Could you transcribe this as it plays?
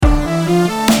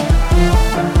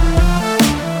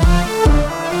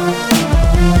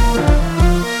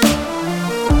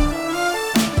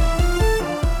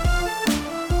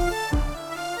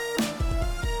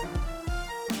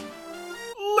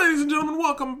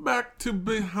welcome back to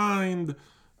Behind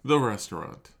the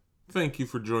Restaurant. Thank you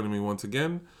for joining me once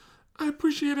again. I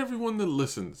appreciate everyone that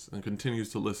listens and continues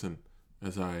to listen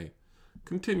as I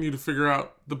continue to figure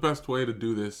out the best way to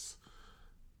do this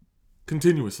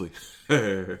continuously.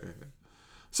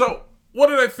 So, what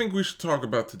did I think we should talk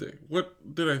about today?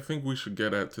 What did I think we should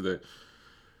get at today?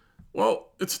 Well,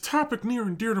 it's a topic near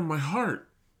and dear to my heart.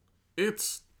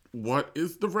 It's what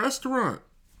is the restaurant?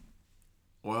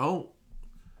 Well,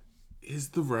 is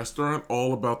the restaurant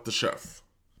all about the chef?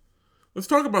 Let's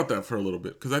talk about that for a little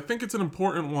bit, because I think it's an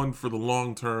important one for the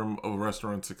long term of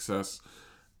restaurant success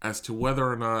as to whether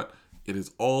or not it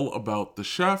is all about the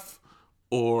chef,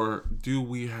 or do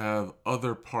we have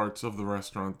other parts of the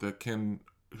restaurant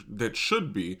that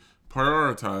should be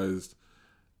prioritized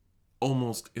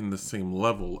almost in the same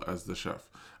level as the chef.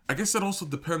 I guess that also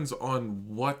depends on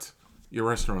what your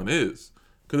restaurant is.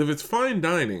 Because if it's fine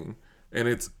dining and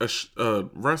it's a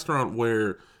restaurant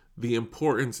where the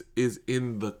importance is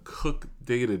in the cook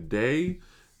day to day,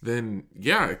 then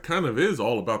yeah, it kind of is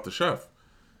all about the chef.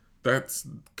 That's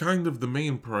kind of the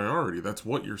main priority. That's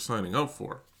what you're signing up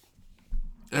for.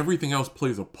 Everything else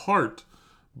plays a part,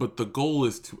 but the goal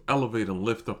is to elevate and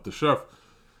lift up the chef.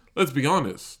 Let's be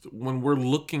honest, when we're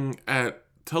looking at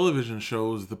television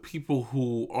shows, the people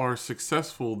who are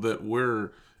successful that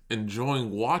we're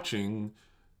enjoying watching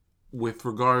with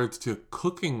regards to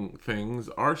cooking things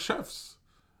are chefs.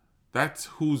 That's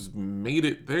who's made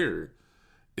it there.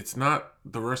 It's not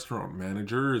the restaurant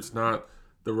manager. It's not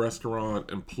the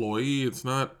restaurant employee. It's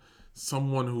not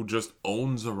someone who just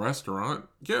owns a restaurant.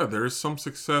 Yeah, there is some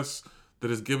success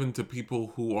that is given to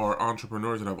people who are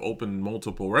entrepreneurs and have opened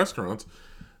multiple restaurants,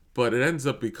 but it ends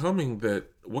up becoming that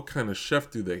what kind of chef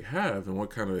do they have and what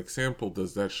kind of example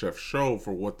does that chef show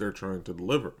for what they're trying to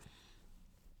deliver?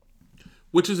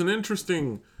 Which is an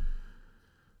interesting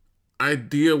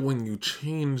idea when you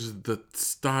change the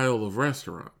style of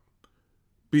restaurant.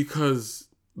 Because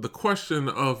the question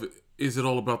of is it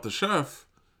all about the chef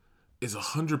is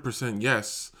 100%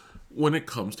 yes when it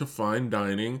comes to fine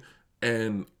dining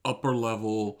and upper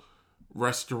level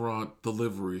restaurant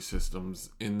delivery systems,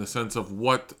 in the sense of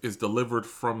what is delivered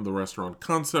from the restaurant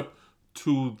concept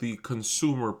to the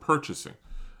consumer purchasing,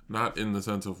 not in the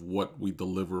sense of what we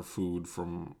deliver food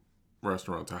from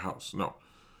restaurant to house. No.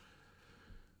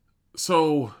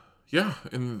 So yeah,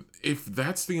 and if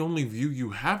that's the only view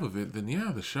you have of it, then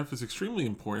yeah, the chef is extremely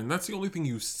important. That's the only thing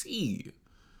you see.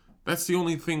 That's the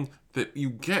only thing that you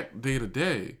get day to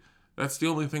day. That's the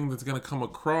only thing that's going to come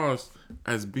across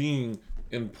as being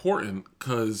important,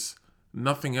 because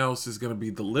nothing else is going to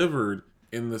be delivered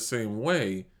in the same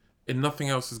way, and nothing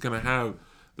else is going to have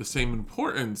the same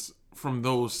importance from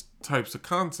those types of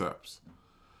concepts.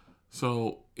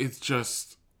 So it's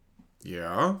just,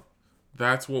 yeah,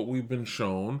 that's what we've been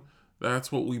shown.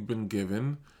 That's what we've been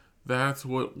given. That's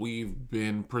what we've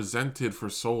been presented for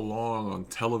so long on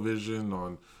television,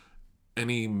 on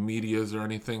any medias or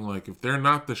anything. Like, if they're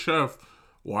not the chef,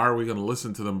 why are we going to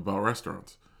listen to them about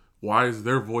restaurants? Why is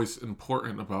their voice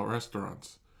important about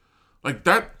restaurants? Like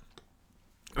that,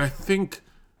 I think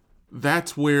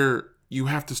that's where you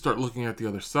have to start looking at the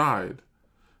other side.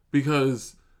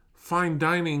 Because fine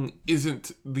dining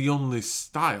isn't the only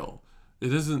style.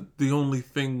 It isn't the only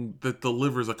thing that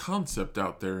delivers a concept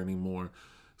out there anymore.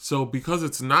 So because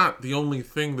it's not the only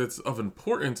thing that's of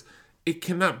importance, it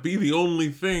cannot be the only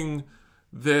thing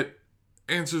that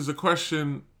answers the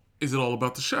question, is it all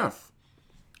about the chef?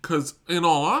 Because in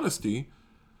all honesty,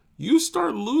 you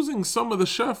start losing some of the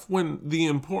chef when the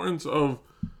importance of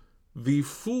the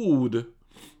food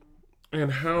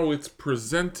and how it's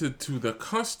presented to the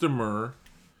customer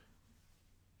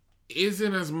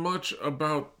isn't as much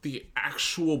about the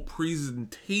actual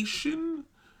presentation,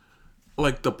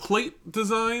 like the plate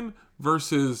design,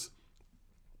 versus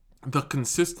the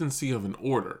consistency of an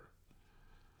order.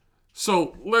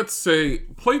 So let's say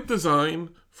plate design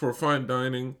for fine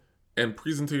dining and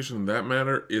presentation in that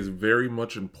matter is very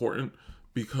much important,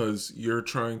 because you're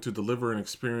trying to deliver an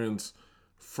experience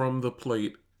from the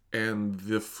plate and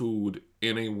the food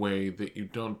in a way that you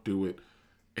don't do it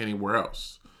anywhere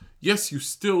else. Yes, you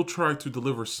still try to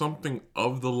deliver something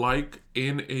of the like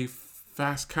in a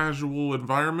fast casual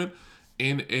environment,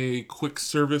 in a quick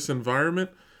service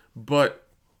environment, but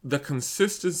the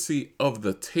consistency of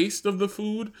the taste of the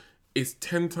food is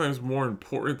 10 times more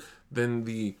important than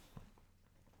the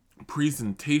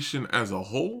presentation as a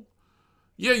whole.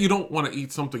 Yeah, you don't want to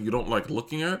eat something you don't like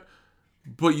looking at,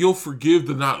 but you'll forgive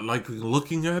the not liking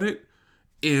looking at it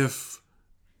if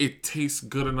it tastes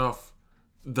good enough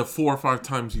the 4 or 5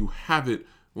 times you have it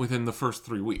within the first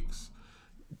 3 weeks.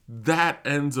 That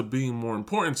ends up being more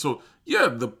important. So yeah,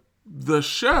 the The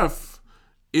chef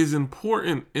is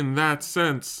important in that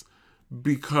sense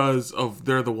because of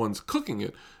they're the ones cooking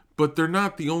it, but they're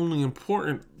not the only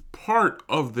important part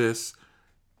of this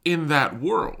in that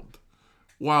world.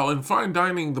 While in fine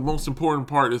dining, the most important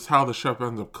part is how the chef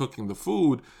ends up cooking the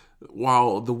food,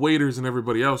 while the waiters and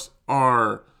everybody else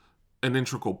are an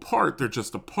integral part, they're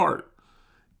just a part.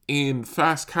 In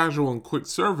fast casual and quick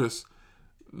service,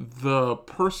 the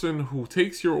person who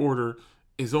takes your order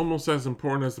is almost as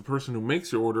important as the person who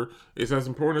makes your order, is as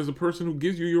important as the person who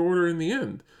gives you your order in the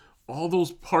end. All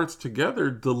those parts together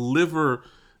deliver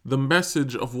the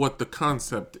message of what the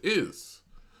concept is.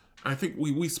 I think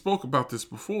we spoke about this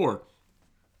before.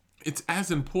 It's as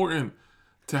important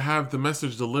to have the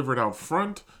message delivered out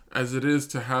front as it is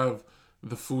to have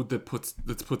the food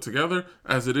that's put together,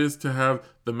 as it is to have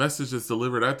the message that's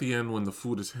delivered at the end when the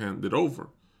food is handed over.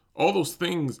 All those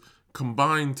things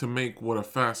combine to make what a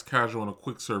fast casual and a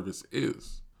quick service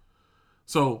is.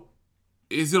 So,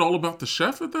 is it all about the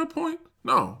chef at that point?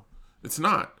 No, it's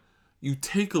not. You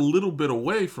take a little bit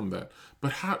away from that,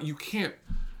 but how you can't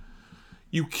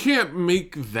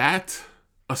make that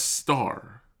a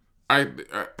star.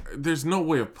 There's no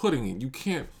way of putting it. You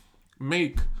can't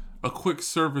make a quick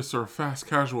service or a fast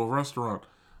casual restaurant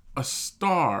a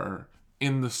star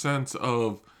in the sense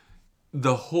of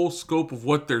the whole scope of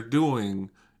what they're doing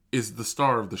is the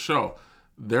star of the show.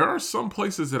 There are some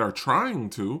places that are trying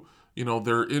to,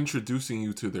 they're introducing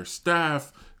you to their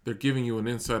staff, they're giving you an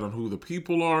insight on who the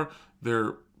people are,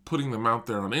 they're putting them out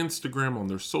there on Instagram, on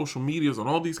their social medias, on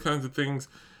all these kinds of things,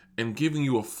 and giving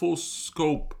you a full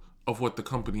scope of what the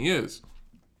company is.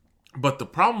 But the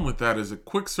problem with that is that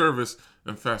quick service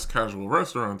and fast casual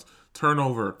restaurants turn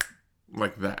over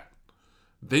like that.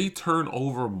 They turn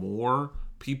over more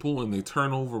people and they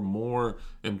turn over more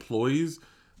employees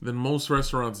than most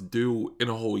restaurants do in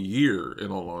a whole year,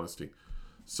 in all honesty.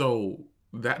 So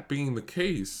that being the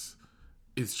case,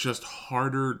 it's just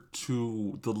harder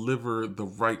to deliver the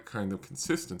right kind of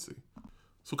consistency.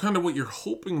 So kind of what you're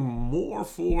hoping more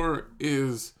for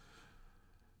is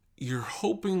you're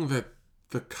hoping that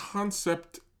the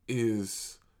concept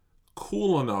is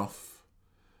cool enough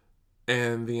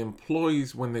and the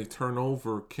employees, when they turn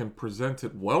over, can present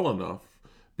it well enough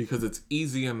because it's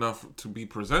easy enough to be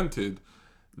presented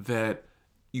that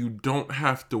you don't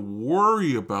have to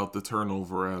worry about the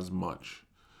turnover as much.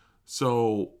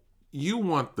 So you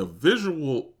want the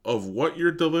visual of what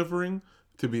you're delivering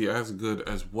to be as good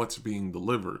as what's being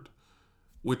delivered,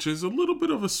 which is a little bit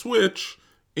of a switch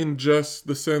in just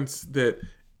the sense that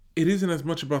it isn't as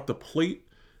much about the plate,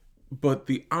 but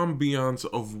the ambiance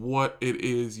of what it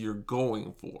is you're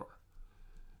going for.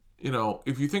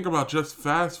 If you think about just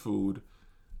fast food,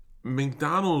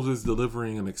 McDonald's is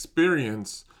delivering an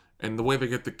experience, and the way they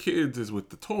get the kids is with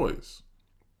the toys.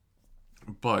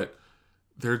 But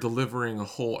they're delivering a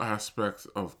whole aspect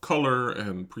of color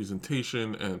and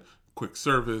presentation and quick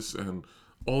service and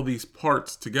all these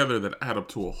parts together that add up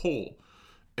to a whole.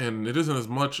 And it isn't as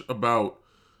much about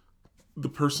the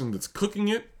person that's cooking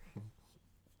it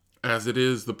as it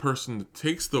is the person that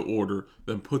takes the order,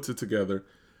 then puts it together,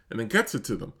 and then gets it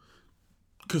to them.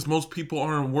 Because most people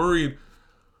aren't worried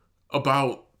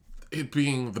about it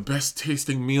being the best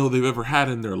tasting meal they've ever had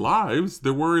in their lives.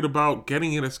 They're worried about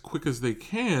getting it as quick as they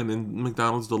can, and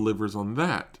McDonald's delivers on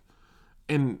that.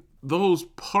 And those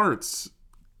parts,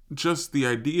 just the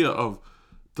idea of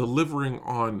delivering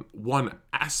on one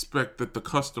aspect that the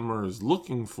customer is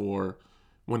looking for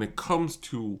when it comes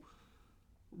to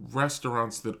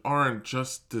restaurants that aren't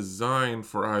just designed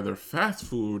for either fast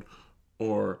food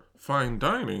or fine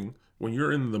dining, when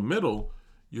you're in the middle,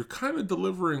 you're kind of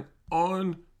delivering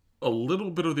on a little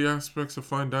bit of the aspects of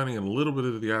fine dining and a little bit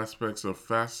of the aspects of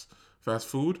fast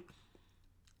food,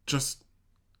 just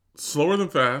slower than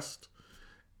fast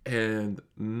and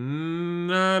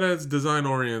not as design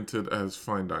oriented as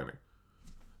fine dining.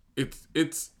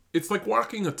 It's like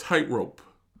walking a tightrope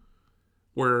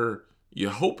where you're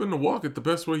hoping to walk it the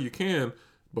best way you can,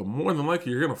 but more than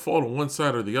likely you're going to fall to one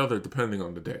side or the other depending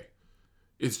on the day.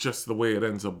 It's just the way it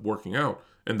ends up working out,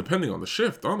 and depending on the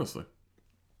shift, honestly.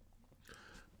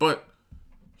 But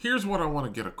here's what I want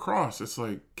to get across. It's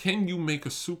like, can you make a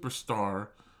superstar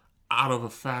out of a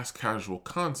fast casual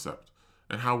concept?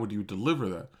 And how would you deliver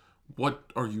that?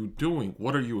 What are you doing?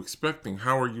 What are you expecting?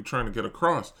 How are you trying to get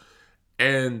across?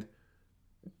 And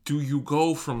do you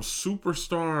go from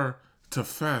superstar to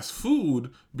fast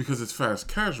food because it's fast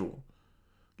casual?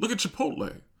 Look at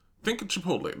Chipotle. Think of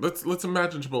Chipotle. Let's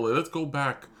imagine Chipotle. Let's go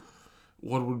back,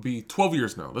 what would be 12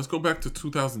 years now. Let's go back to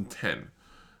 2010.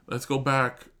 Let's go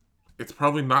back. It's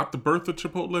probably not the birth of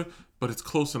Chipotle, but it's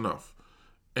close enough.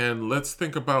 And let's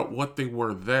think about what they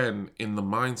were then in the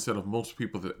mindset of most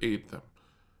people that ate them.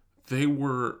 They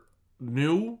were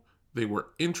new, they were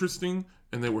interesting,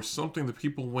 and they were something that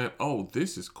people went, oh,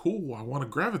 this is cool. I want to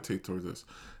gravitate toward this.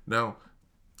 Now,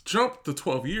 jump to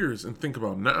 12 years and think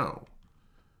about now.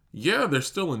 Yeah, they're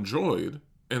still enjoyed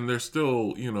and they're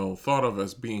still, thought of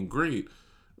as being great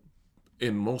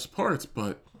in most parts,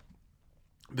 but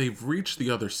they've reached the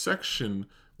other section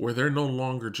where they're no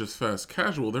longer just fast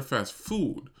casual, they're fast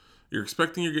food. You're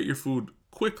expecting to get your food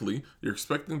quickly, you're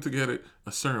expecting to get it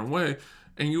a certain way,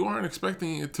 and you aren't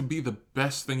expecting it to be the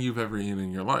best thing you've ever eaten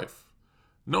in your life.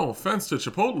 No offense to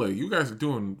Chipotle, you guys are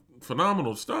doing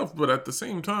phenomenal stuff, but at the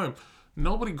same time,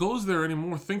 nobody goes there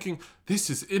anymore thinking this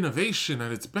is innovation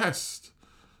at its best.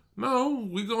 No,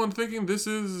 we go in thinking this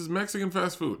is Mexican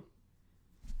fast food.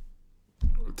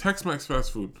 Tex-Mex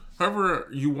fast food. However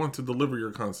you want to deliver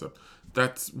your concept,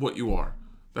 that's what you are.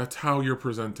 That's how you're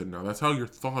presented now. That's how you're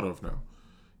thought of now.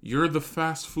 You're the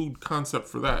fast food concept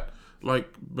for that. Like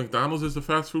McDonald's is the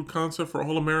fast food concept for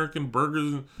all American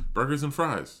burgers and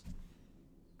fries.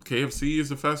 KFC is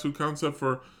the fast food concept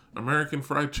for American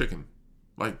fried chicken.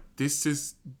 Like this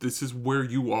is where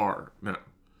you are now.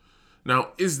 Now,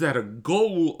 is that a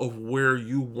goal of where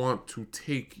you want to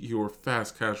take your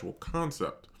fast casual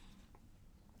concept?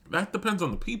 That depends on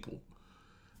the people.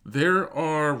 There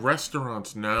are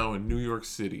restaurants now in New York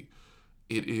City.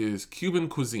 It is Cuban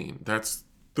cuisine. That's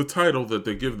the title that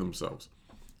they give themselves.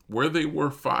 Where they were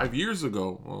 5 years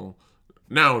ago, well,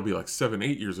 now it would be like 7,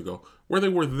 8 years ago. Where they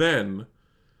were then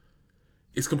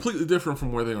is completely different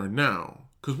from where they are now.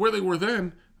 Because where they were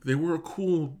then, they were a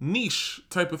cool niche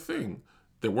type of thing.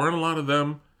 There weren't a lot of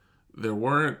them. They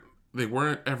weren't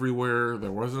everywhere.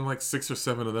 There wasn't like 6 or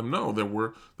 7 of them. No, there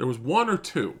was 1 or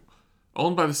 2,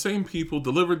 owned by the same people,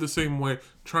 delivered the same way,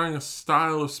 trying a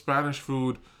style of Spanish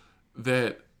food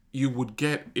that you would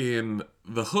get in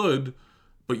the hood,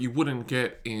 but you wouldn't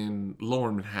get in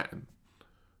lower Manhattan.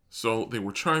 So they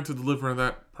were trying to deliver on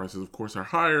that. Prices, of course, are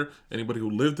higher. Anybody who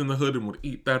lived in the hood and would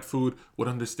eat that food would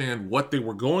understand what they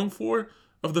were going for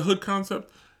of the hood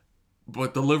concept,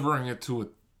 but delivering it to a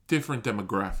different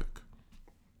demographic.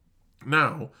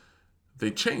 Now, they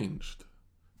changed.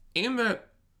 In that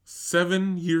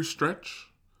 7-year stretch,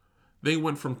 they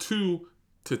went from 2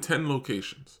 to 10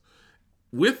 locations.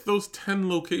 With those 10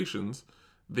 locations,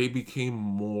 they became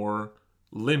more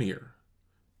linear.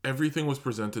 Everything was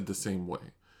presented the same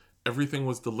way. Everything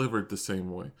was delivered the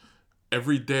same way.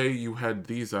 Every day you had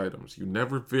these items. You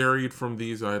never varied from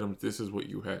these items. This is what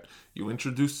you had. You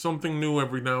introduced something new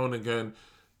every now and again.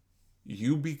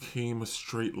 You became a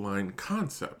straight line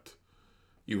concept.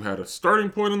 You had a starting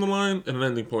point in the line and an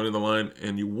ending point in the line,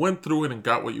 and you went through it and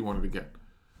got what you wanted to get.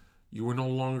 You were no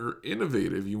longer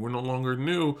innovative. You were no longer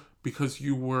new because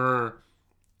you were,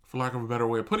 for lack of a better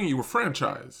way of putting it, you were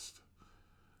franchised.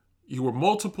 You were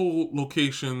multiple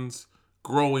locations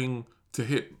growing to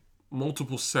hit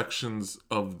multiple sections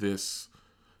of this,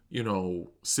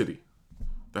 city.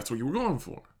 That's what you were going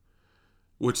for.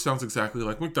 Which sounds exactly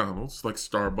like McDonald's, like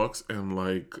Starbucks, and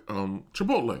like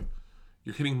Chipotle.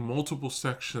 You're hitting multiple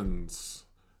sections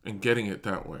and getting it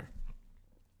that way.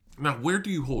 Now, where do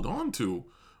you hold on to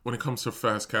when it comes to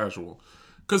fast casual?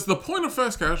 Because the point of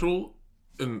fast casual,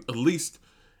 and at least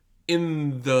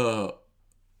in the,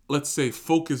 let's say,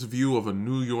 focus view of a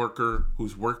New Yorker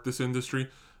who's worked this industry,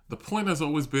 the point has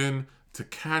always been to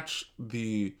catch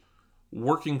the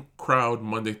working crowd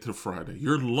Monday to Friday.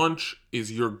 Your lunch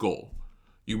is your goal.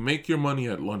 You make your money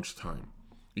at lunchtime.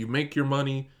 You make your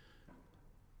money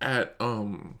at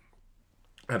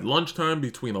lunchtime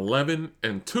between 11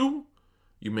 and 2.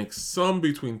 You make some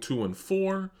between 2 and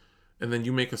 4. And then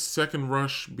you make a second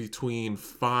rush between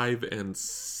 5 and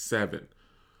 7.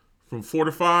 From 4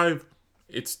 to 5,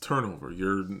 it's turnover.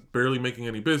 You're barely making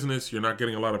any business. You're not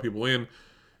getting a lot of people in.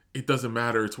 It doesn't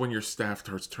matter. It's when your staff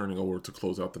starts turning over to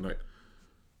close out the night.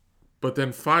 But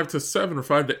then 5 to 7 or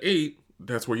 5 to 8,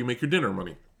 that's where you make your dinner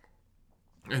money.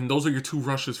 And those are your 2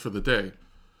 rushes for the day.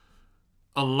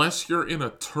 Unless you're in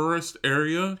a tourist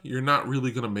area, you're not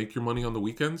really going to make your money on the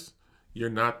weekends. You're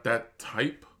not that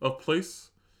type of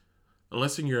place.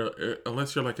 Unless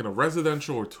you're like in a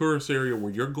residential or tourist area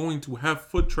where you're going to have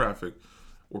foot traffic,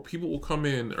 where people will come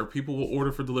in or people will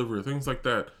order for delivery or things like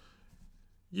that,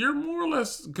 you're more or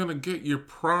less going to get your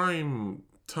prime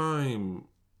time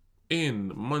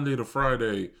in Monday to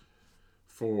Friday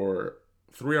for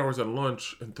 3 hours at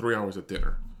lunch and 3 hours at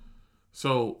dinner.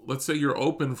 So let's say you're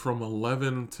open from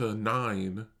 11 to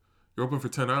 9. You're open for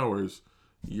 10 hours.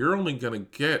 You're only going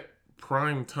to get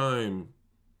prime time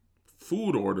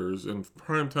food orders and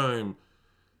prime time,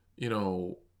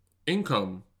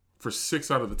 income for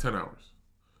 6 out of the 10 hours.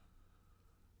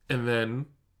 And then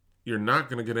you're not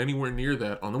going to get anywhere near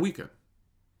that on the weekend.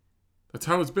 That's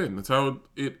how it's been. That's how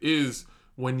it is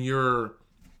when you're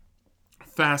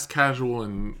fast casual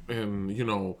and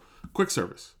quick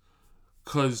service,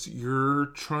 because you're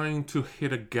trying to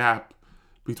hit a gap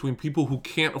between people who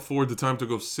can't afford the time to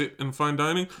go sit in fine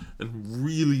dining and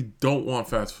really don't want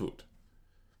fast food.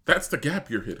 That's the gap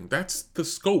you're hitting. That's the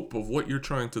scope of what you're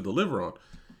trying to deliver on.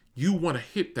 You want to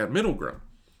hit that middle ground.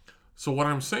 So what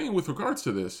I'm saying with regards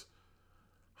to this,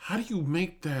 how do you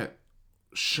make that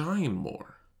shine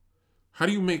more? How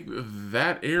do you make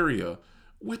that area,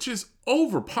 which is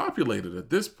overpopulated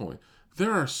at this point?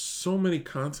 There are so many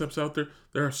concepts out there.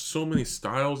 There are so many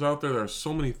styles out there. There are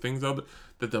so many things out there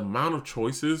that the amount of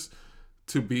choices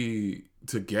to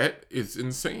get is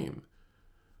insane.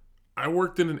 I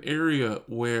worked in an area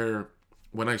where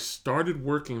when I started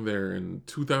working there in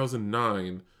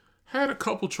 2009, had a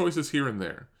couple choices here and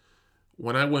there.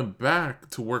 When I went back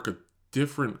to work a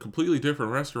completely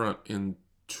different restaurant in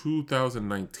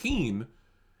 2019,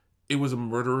 it was a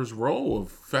murderer's row of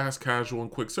fast casual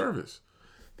and quick service.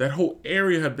 That whole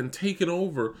area had been taken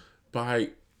over by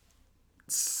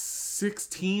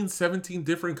 16, 17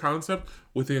 different concepts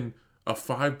within a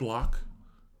 5-block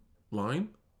line.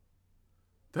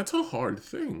 That's a hard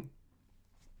thing.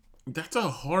 That's a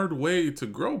hard way to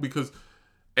grow because,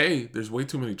 A, there's way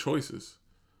too many choices.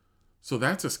 So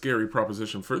that's a scary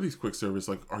proposition for these quick service.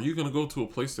 Like, are you going to go to a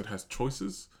place that has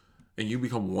choices and you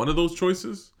become one of those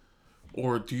choices?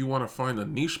 Or do you want to find a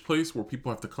niche place where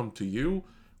people have to come to you,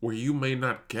 where you may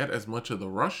not get as much of the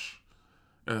rush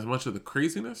and as much of the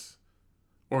craziness?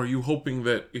 Or are you hoping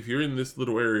that if you're in this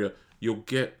little area, you'll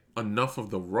get enough of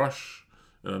the rush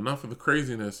and enough of the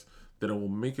craziness that it will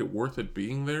make it worth it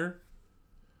being there?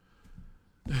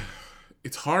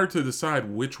 It's hard to decide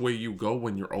which way you go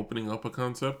when you're opening up a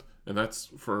concept. And that's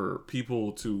for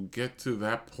people to get to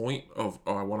that point of,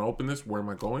 oh, I want to open this. Where am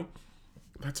I going?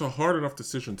 That's a hard enough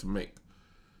decision to make.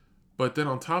 But then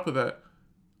on top of that,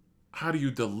 how do you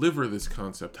deliver this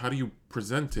concept? How do you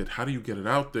present it? How do you get it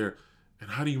out there? And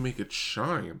how do you make it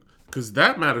shine? Because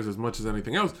that matters as much as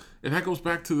anything else. And that goes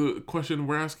back to the question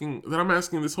I'm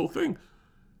asking this whole thing.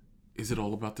 Is it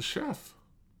all about the chef?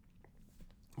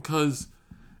 Because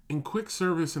in quick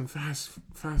service and fast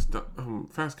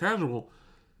casual,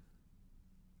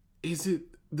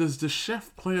 does the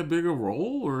chef play a bigger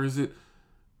role, or is it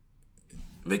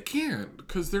they can't,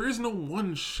 because there is no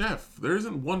one chef. There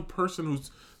isn't one person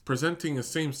who's presenting the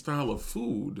same style of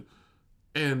food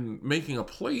and making a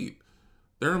plate.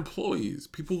 They're employees,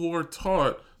 people who are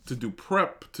taught to do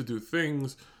prep, to do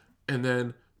things, and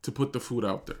then to put the food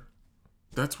out there.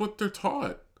 That's what they're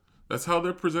taught. That's how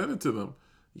they're presented to them.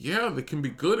 Yeah, they can be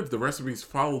good if the recipe's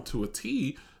followed to a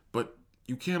T, but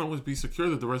you can't always be secure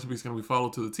that the recipe is going to be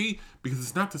followed to the T because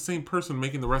it's not the same person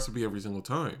making the recipe every single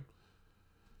time.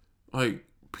 Like,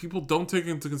 people don't take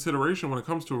into consideration when it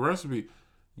comes to a recipe.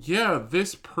 Yeah,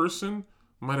 this person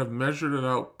might have measured it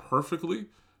out perfectly,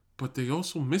 but they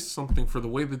also missed something for the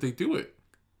way that they do it.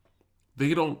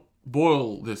 They don't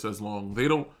boil this as long. They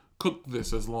don't cook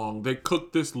this as long. They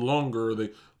cook this longer. They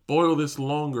boil this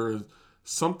longer.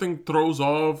 Something throws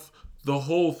off the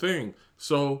whole thing.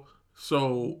 So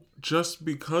just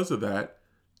because of that,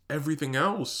 everything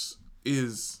else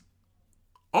is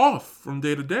off from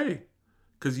day to day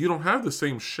because you don't have the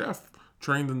same chef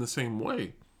trained in the same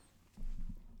way.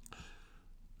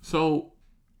 So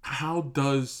how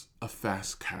does a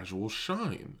fast casual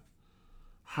shine?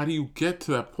 How do you get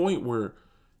to that point where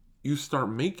you start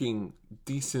making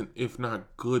decent, if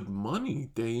not good money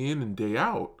day in and day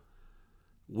out,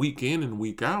 week in and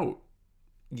week out,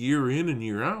 year in and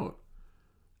year out?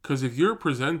 Because if you're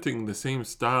presenting the same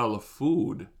style of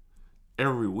food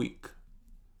every week,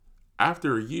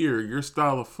 after a year, your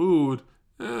style of food,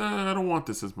 I don't want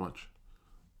this as much.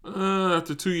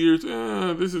 After 2 years,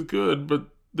 this is good, but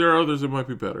there are others that might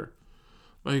be better.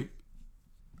 Like,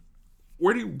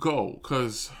 where do you go?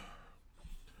 Because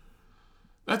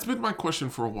that's been my question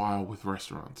for a while with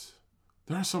restaurants.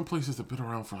 There are some places that have been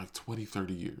around for like 20,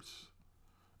 30 years.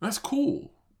 That's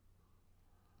cool.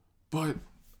 But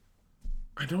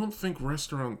I don't think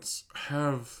restaurants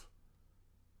have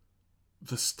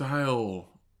the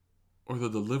style or the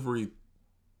delivery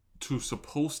to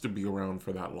supposed to be around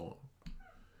for that long.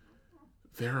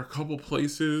 There are a couple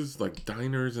places like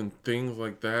diners and things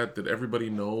like that everybody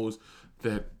knows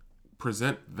that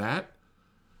present that.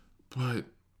 But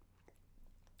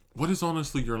what is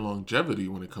honestly your longevity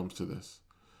when it comes to this?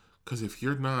 Because if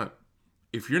you're not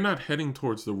heading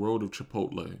towards the road of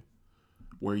Chipotle,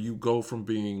 where you go from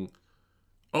being,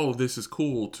 oh, this is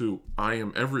cool, to I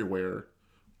am everywhere,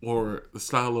 or the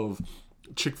style of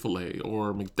Chick-fil-A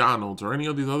or McDonald's or any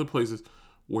of these other places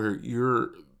where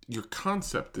your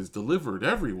concept is delivered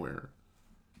everywhere,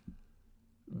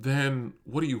 then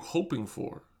what are you hoping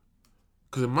for?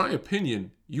 Because in my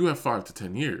opinion, you have 5 to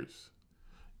 10 years.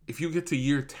 If you get to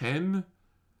year 10,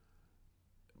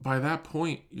 by that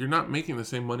point, you're not making the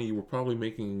same money you were probably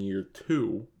making in year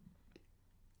 2.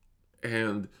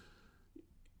 And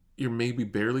you're maybe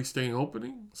barely staying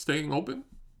open.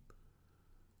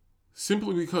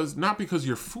 Simply because, not because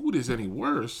your food is any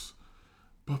worse,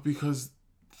 but because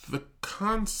the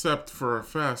concept for a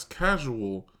fast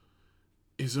casual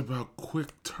is about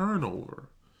quick turnover.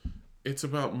 It's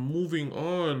about moving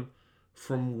on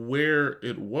from where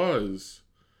it was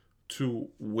to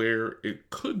where it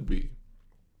could be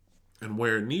and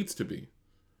where it needs to be.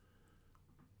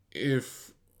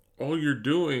 If all you're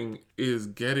doing is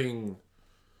getting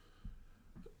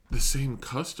the same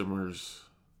customers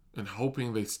and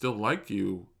hoping they still like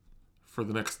you for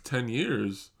the next 10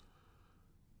 years,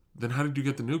 then how did you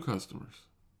get the new customers?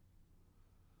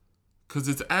 Because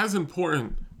it's as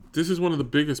important. This is one of the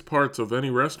biggest parts of any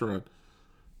restaurant.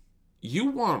 You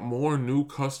want more new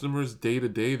customers day to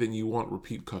day than you want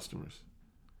repeat customers.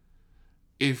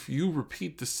 If you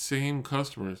repeat the same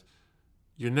customers,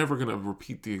 you're never going to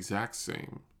repeat the exact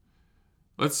same.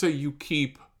 Let's say you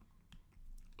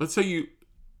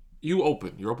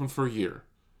open. You're open for a year.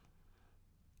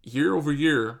 Year over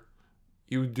year,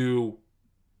 you do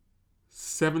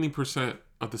 70%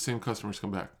 of the same customers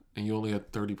come back, and you only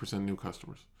had 30% new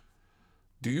customers.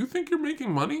 Do you think you're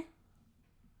making money?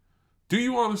 Do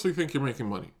you honestly think you're making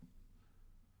money?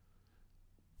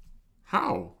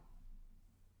 How?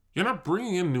 You're not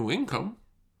bringing in new income.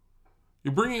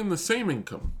 You're bringing in the same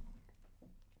income.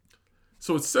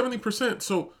 So it's 70%.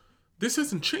 So this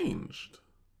hasn't changed.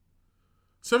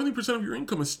 70% of your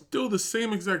income is still the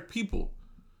same exact people.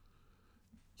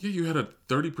 Yeah, you had a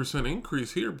 30%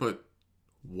 increase here, but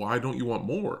why don't you want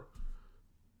more?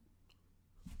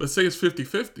 Let's say it's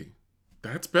 50-50.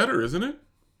 That's better, isn't it?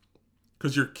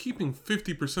 Because you're keeping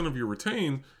 50% of your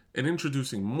retained and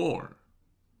introducing more.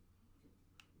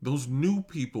 Those new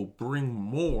people bring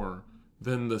more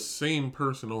than the same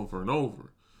person over and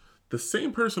over. The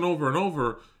same person over and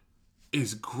over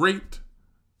is great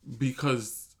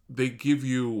because they give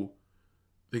you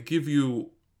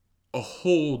a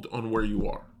hold on where you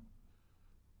are.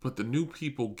 But the new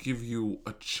people give you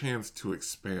a chance to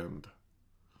expand.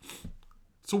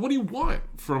 So what do you want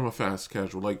from a fast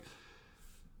casual? Like,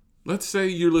 let's say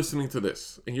you're listening to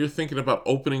this and you're thinking about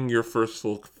opening your first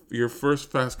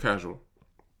fast casual.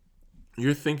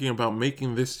 You're thinking about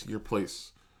making this your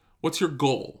place. What's your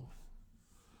goal?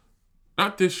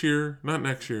 Not this year, not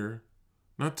next year,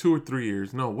 not 2 or 3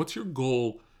 years. No, what's your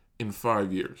goal in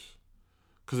 5 years?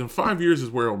 Because in 5 years is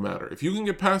where it'll matter. If you can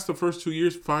get past the first 2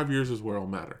 years, 5 years is where it'll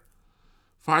matter.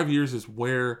 5 years is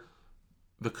where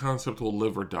the concept will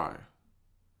live or die.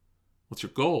 What's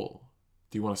your goal?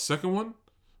 Do you want a second one?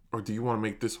 Or do you want to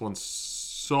make this one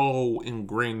so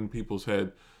ingrained in people's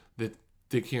head that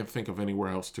they can't think of anywhere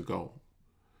else to go?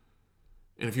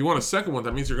 And if you want a second one,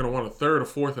 that means you're going to want a third, a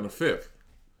fourth, and a fifth.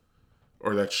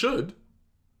 Or that should.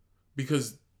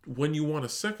 Because when you want a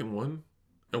second one,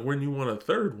 and when you want a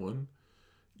third one,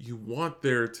 you want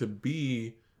there to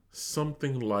be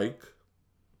something like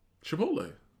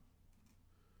Chipotle.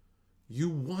 You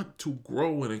want to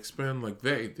grow and expand like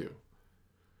they do.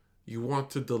 You want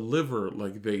to deliver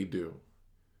like they do.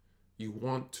 You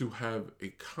want to have a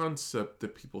concept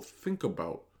that people think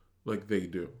about like they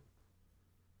do.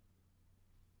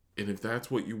 And if that's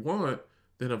what you want,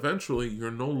 then eventually you're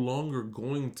no longer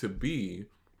going to be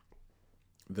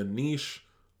the niche,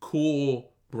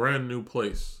 cool, brand new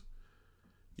place.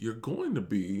 You're going to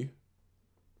be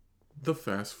the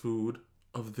fast food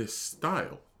of this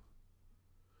style.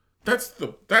 That's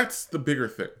the bigger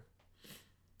thing.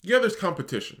 Yeah, there's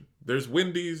competition. There's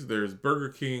Wendy's, there's Burger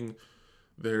King,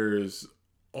 there's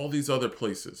all these other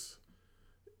places.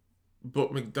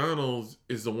 But McDonald's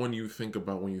is the one you think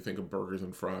about when you think of burgers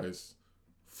and fries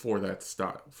for that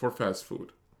style, for fast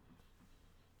food.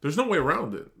 There's no way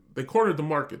around it. They cornered the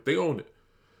market. They own it.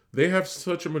 They have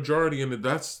such a majority in it.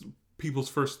 That's people's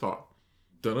first thought.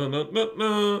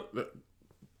 Da-na-na-na-na.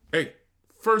 Hey,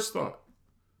 first thought.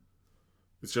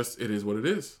 It is what it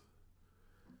is.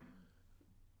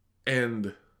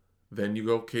 And then you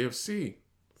go KFC.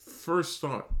 First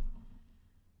thought.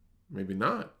 Maybe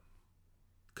not.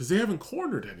 Because they haven't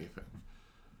cornered anything.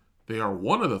 They are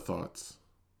one of the thoughts.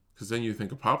 Because then you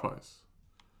think of Popeyes.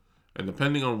 And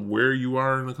depending on where you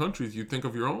are in the countries, you think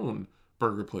of your own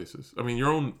burger places. Your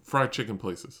own fried chicken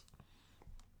places.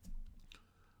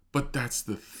 But that's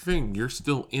the thing. You're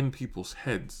still in people's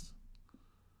heads.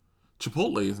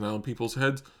 Chipotle is now in people's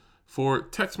heads for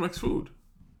Tex-Mex food.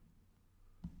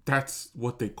 That's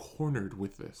what they cornered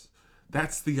with this.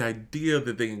 That's the idea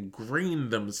that they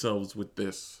ingrained themselves with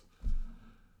this.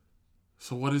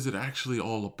 So what is it actually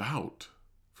all about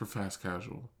for fast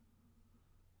casual?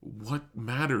 What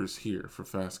matters here for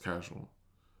fast casual?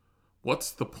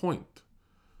 What's the point?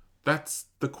 That's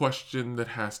the question that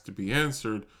has to be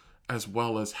answered, as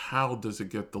well as how does it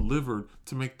get delivered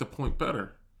to make the point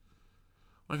better?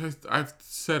 Like I've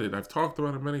said it, I've talked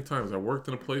about it many times. I worked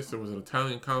in a place that was an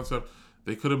Italian concept.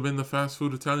 They could have been the fast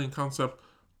food Italian concept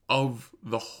of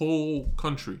the whole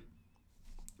country.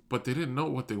 But they didn't know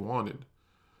what they wanted.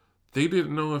 They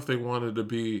didn't know if they wanted to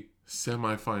be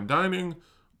semi-fine dining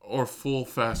or full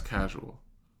fast casual.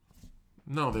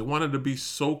 No, they wanted to be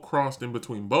so crossed in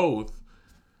between both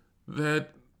that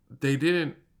they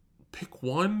didn't pick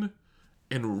one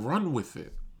and run with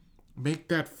it. Make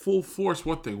that full force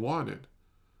what they wanted.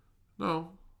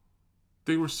 No,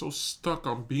 they were so stuck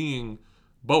on being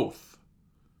both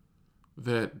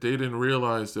that they didn't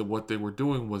realize that what they were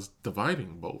doing was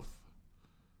dividing both.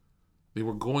 They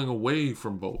were going away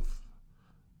from both.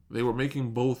 They were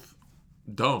making both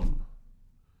dumb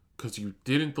because you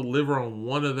didn't deliver on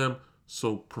one of them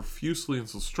so profusely and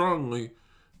so strongly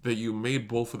that you made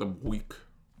both of them weak.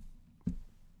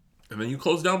 And then you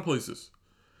closed down places.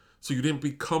 So you didn't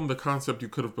become the concept you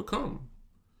could have become.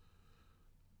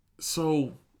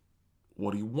 So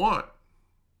what do you want?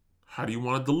 How do you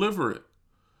want to deliver it?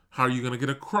 How are you going to get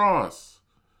across?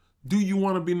 Do you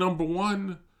want to be number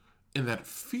one in that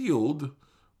field,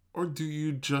 or do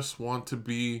you just want to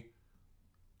be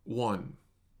one?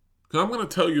 Because I'm going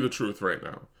to tell you the truth right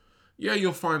now. Yeah,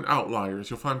 you'll find outliers.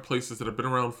 You'll find places that have been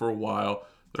around for a while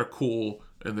that are cool,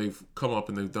 and they've come up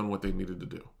and they've done what they needed to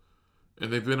do.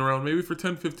 And they've been around maybe for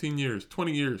 10, 15 years,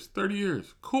 20 years, 30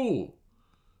 years. Cool.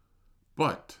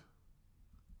 But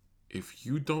if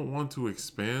you don't want to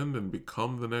expand and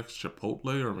become the next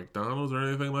Chipotle or McDonald's or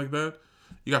anything like that,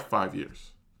 you got 5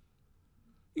 years.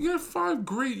 You got 5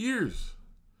 great years,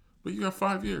 but you got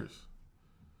 5 years.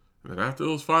 And then after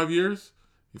those 5 years,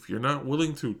 if you're not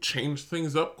willing to change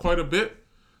things up quite a bit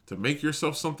to make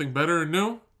yourself something better and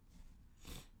new,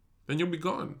 then you'll be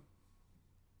gone.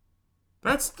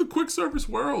 That's the quick service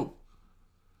world.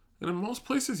 And in most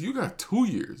places, you got 2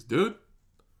 years, dude.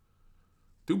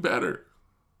 Do better.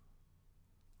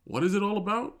 What is it all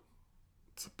about?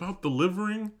 It's about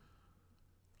delivering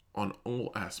on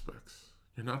all aspects.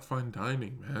 You're not fine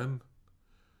dining, man.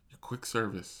 You're quick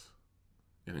service.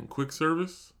 And in quick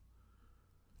service,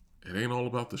 it ain't all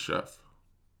about the chef.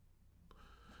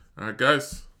 All right,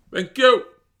 guys. Thank you.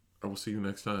 I will see you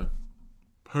next time.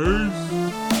 Peace.